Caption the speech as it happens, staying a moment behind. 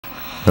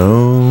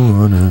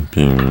Oh, what a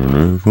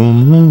beautiful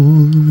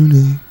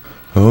morning.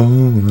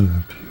 Oh, what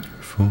a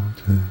beautiful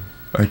day.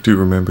 I do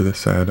remember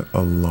this ad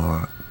a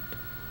lot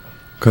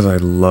because I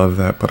love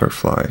that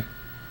butterfly. I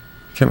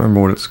can't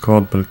remember what it's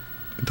called, but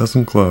it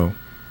doesn't glow.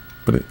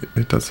 But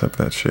it does have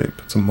that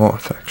shape. It's a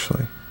moth,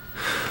 actually.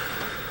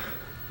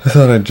 I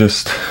thought I'd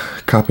just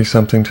copy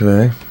something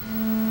today.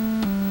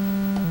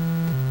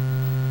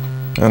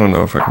 I don't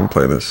know if I can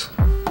play this.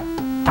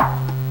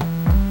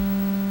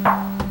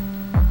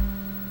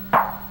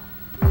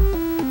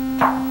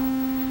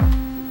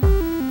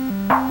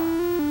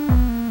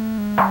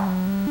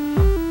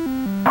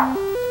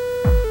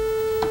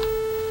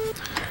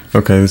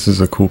 Okay, this is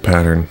a cool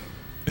pattern.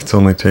 It's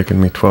only taken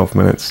me 12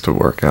 minutes to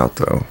work out,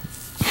 though.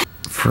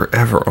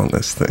 Forever on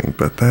this thing,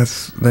 but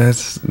that's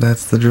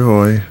the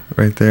joy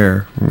right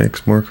there. It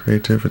makes more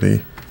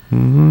creativity.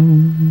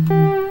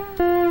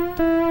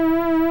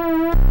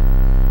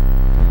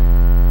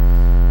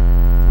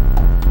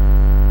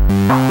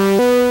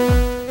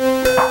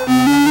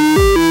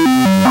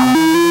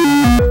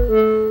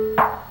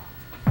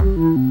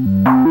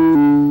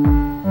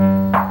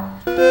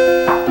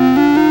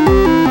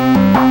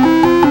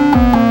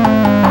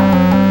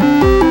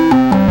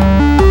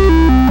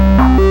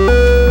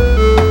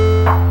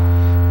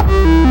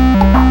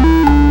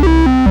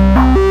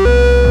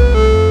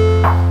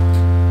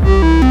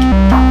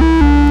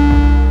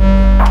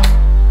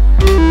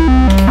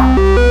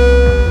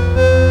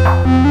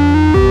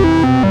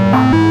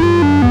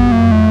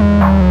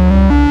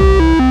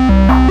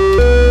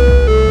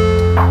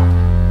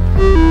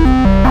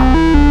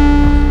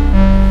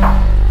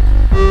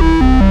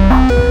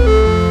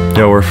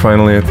 Yeah, we're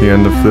finally at the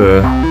end of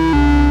the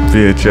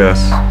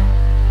VHS.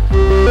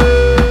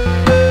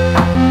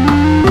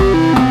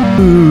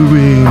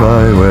 Moving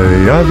my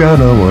way, I've got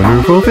a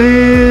wonderful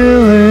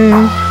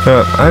feeling.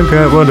 I've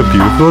got what a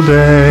beautiful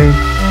day.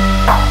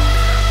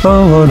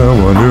 Oh, what a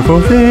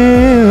wonderful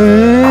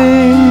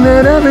feeling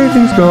that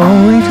everything's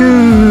going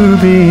to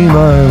be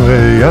my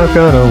way. I've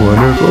got a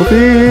wonderful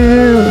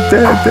feeling.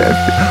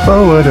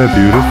 Oh, what a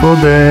beautiful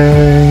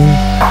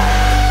day.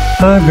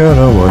 I've got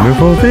a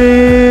wonderful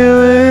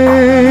feeling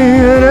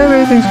that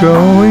everything's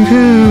going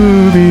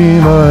to be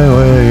my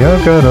way.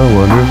 I've got a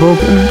wonderful,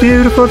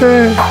 beautiful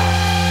day.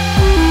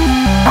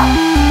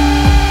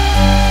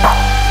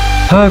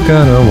 I've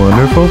got a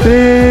wonderful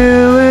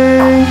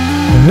feeling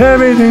that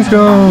everything's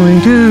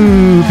going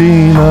to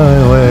be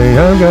my way.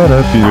 I've got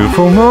a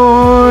beautiful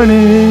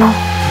morning.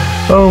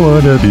 Oh,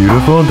 what a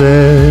beautiful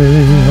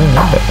day.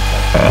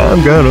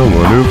 I've got a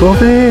wonderful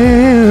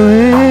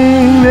feeling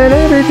that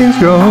everything's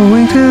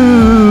going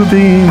to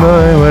be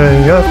my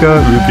way. I've got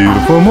a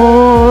beautiful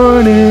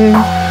morning.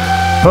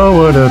 Oh,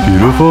 what a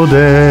beautiful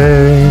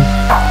day.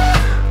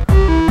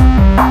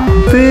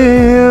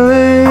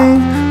 Feeling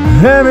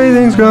that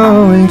everything's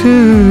going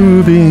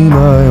to be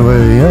my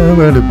way. I've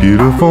got a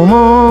beautiful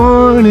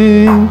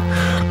morning.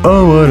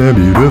 Oh, what a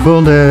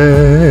beautiful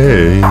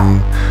day.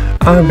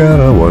 I've got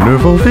a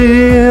wonderful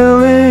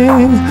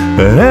feeling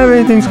that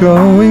everything's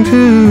going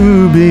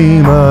to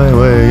be my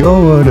way.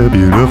 Oh, what a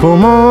beautiful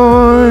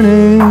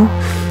morning.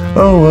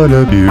 Oh, what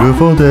a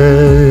beautiful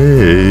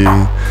day.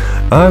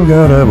 I've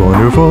got a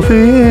wonderful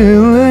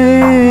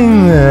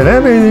feeling that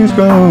everything's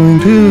going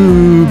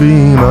to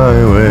be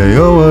my way.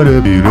 Oh, what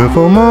a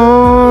beautiful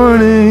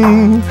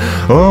morning.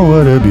 Oh,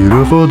 what a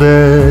beautiful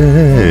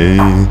day.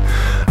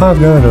 I've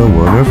got a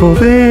wonderful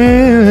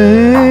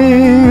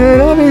feeling that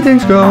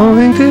everything's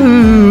going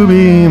to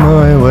be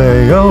my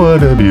way. Oh,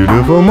 what a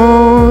beautiful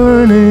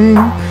morning.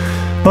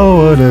 Oh,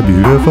 what a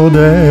beautiful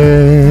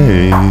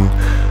day.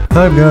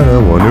 I've got a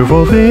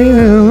wonderful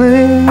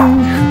feeling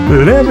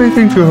that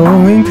everything's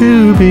going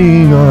to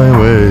be my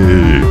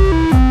way.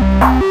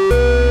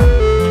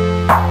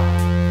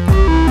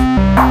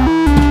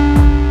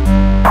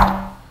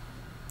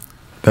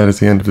 That is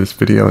the end of this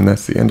video, and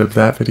that's the end of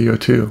that video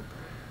too.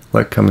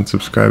 Like, comment,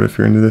 subscribe if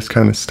you're into this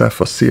kind of stuff.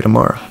 I'll see you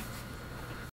tomorrow.